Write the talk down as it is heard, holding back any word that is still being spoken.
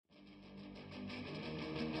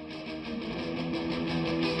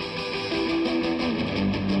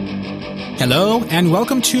Hello, and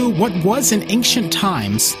welcome to what was in ancient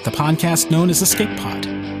times the podcast known as Escape Pod.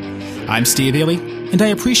 I'm Steve Ely, and I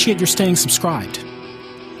appreciate your staying subscribed.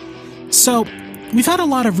 So, we've had a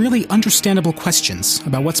lot of really understandable questions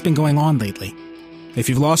about what's been going on lately. If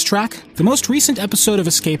you've lost track, the most recent episode of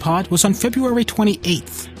Escape Pod was on February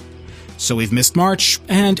 28th. So we've missed March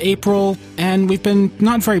and April, and we've been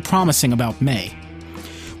not very promising about May.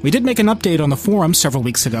 We did make an update on the forum several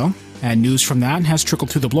weeks ago, and news from that has trickled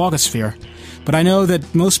through the blogosphere, but I know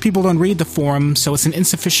that most people don't read the forum, so it's an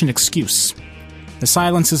insufficient excuse. The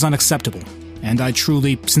silence is unacceptable, and I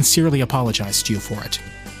truly, sincerely apologize to you for it.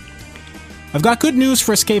 I've got good news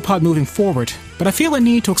for Escape Pod moving forward, but I feel a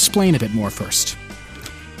need to explain a bit more first.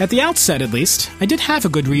 At the outset, at least, I did have a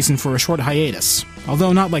good reason for a short hiatus,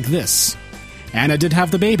 although not like this. And I did have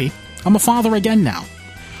the baby. I'm a father again now.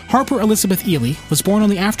 Harper Elizabeth Ely was born on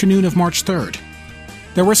the afternoon of March 3rd.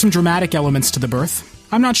 There were some dramatic elements to the birth.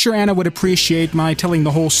 I'm not sure Anna would appreciate my telling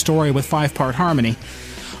the whole story with 5-part harmony.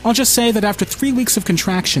 I'll just say that after 3 weeks of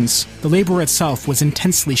contractions, the labor itself was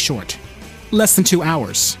intensely short. Less than 2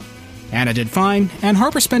 hours. Anna did fine, and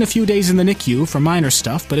Harper spent a few days in the NICU for minor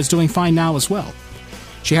stuff, but is doing fine now as well.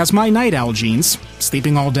 She has my night owl genes,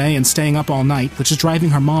 sleeping all day and staying up all night, which is driving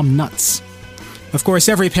her mom nuts. Of course,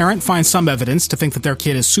 every parent finds some evidence to think that their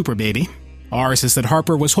kid is super baby. Ours is that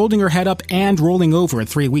Harper was holding her head up and rolling over at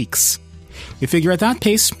 3 weeks. We figure at that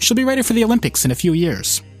pace, she'll be ready for the Olympics in a few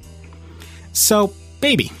years. So,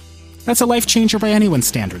 baby. That's a life changer by anyone's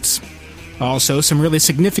standards. Also, some really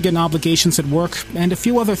significant obligations at work, and a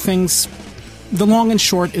few other things. The long and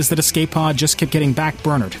short is that Escape Pod just kept getting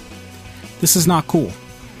backburnered. This is not cool.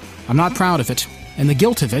 I'm not proud of it, and the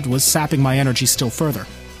guilt of it was sapping my energy still further.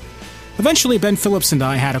 Eventually, Ben Phillips and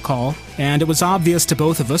I had a call, and it was obvious to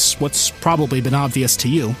both of us, what's probably been obvious to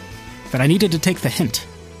you, that I needed to take the hint.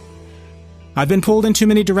 I've been pulled in too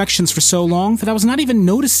many directions for so long that I was not even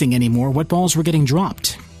noticing anymore what balls were getting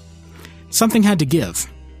dropped. Something had to give.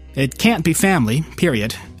 It can't be family,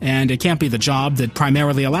 period, and it can't be the job that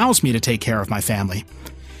primarily allows me to take care of my family.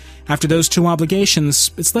 After those 2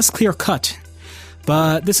 obligations, it's less clear-cut.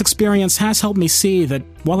 But this experience has helped me see that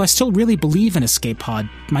while I still really believe in Escape Pod,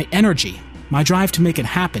 my energy, my drive to make it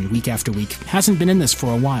happen week after week, hasn't been in this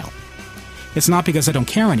for a while. It's not because I don't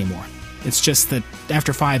care anymore. It's just that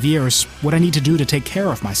after 5 years, what I need to do to take care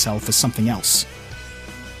of myself is something else.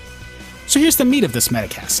 So here's the meat of this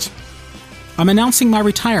Metacast. I'm announcing my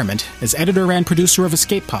retirement as editor and producer of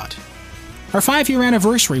Escape Pod. Our 5-year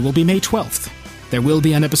anniversary will be May 12th. There will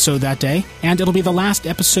be an episode that day, and it'll be the last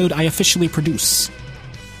episode I officially produce.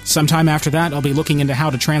 Sometime after that, I'll be looking into how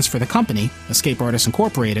to transfer the company, Escape Artists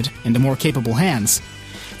Incorporated, into more capable hands.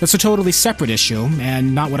 That's a totally separate issue,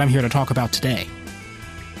 and not what I'm here to talk about today.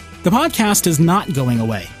 The podcast is not going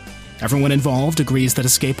away. Everyone involved agrees that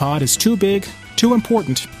Escape Pod is too big, too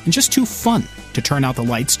important, and just too fun to turn out the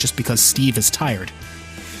lights just because Steve is tired.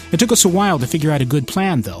 It took us a while to figure out a good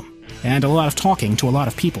plan, though, and a lot of talking to a lot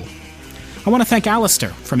of people. I want to thank Alistair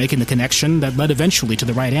for making the connection that led eventually to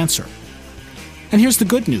the right answer. And here's the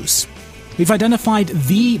good news. We've identified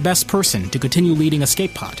the best person to continue leading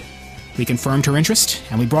Escape Pod. We confirmed her interest,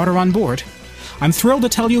 and we brought her on board. I'm thrilled to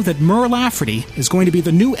tell you that Mur Lafferty is going to be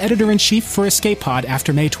the new editor-in-chief for Escape Pod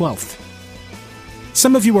after May 12th.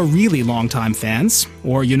 Some of you are really long-time fans,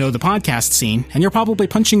 or you know the podcast scene, and you're probably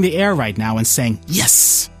punching the air right now and saying,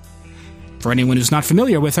 yes! For anyone who's not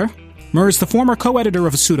familiar with her, Mur is the former co-editor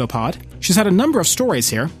of a pseudopod. She's had a number of stories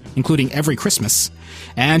here, including Every Christmas,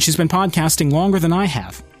 and she's been podcasting longer than I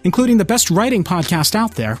have, including the best writing podcast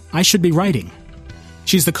out there, I Should Be Writing.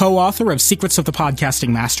 She's the co-author of Secrets of the Podcasting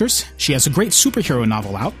Masters. She has a great superhero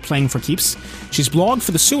novel out, Playing for Keeps. She's blogged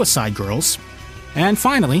for the Suicide Girls. And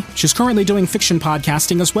finally, she's currently doing fiction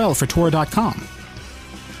podcasting as well for Tor.com.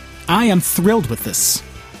 I am thrilled with this.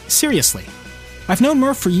 Seriously. I've known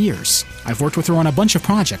Mur for years. I've worked with her on a bunch of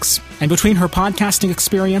projects, and between her podcasting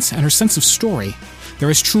experience and her sense of story, there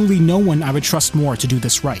is truly no one I would trust more to do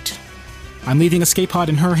this right. I'm leaving Escape Pod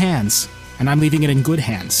in her hands, and I'm leaving it in good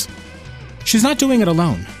hands. She's not doing it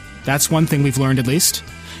alone. That's one thing we've learned, at least.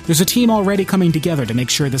 There's a team already coming together to make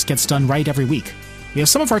sure this gets done right every week. We have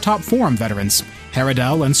some of our top forum veterans,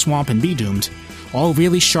 Haradell and Swamp and Be Doomed, all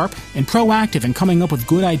really sharp and proactive in coming up with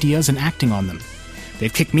good ideas and acting on them.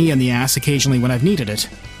 They've kicked me in the ass occasionally when I've needed it.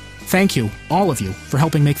 Thank you, all of you, for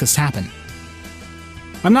helping make this happen.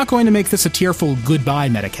 I'm not going to make this a tearful goodbye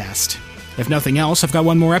Metacast. If nothing else, I've got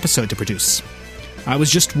one more episode to produce. I was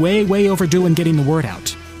just way overdue in getting the word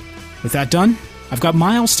out. With that done, I've got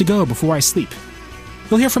miles to go before I sleep.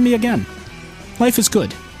 You'll hear from me again. Life is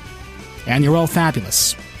good. And you're all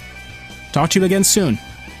fabulous. Talk to you again soon.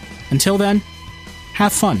 Until then,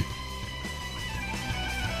 have fun.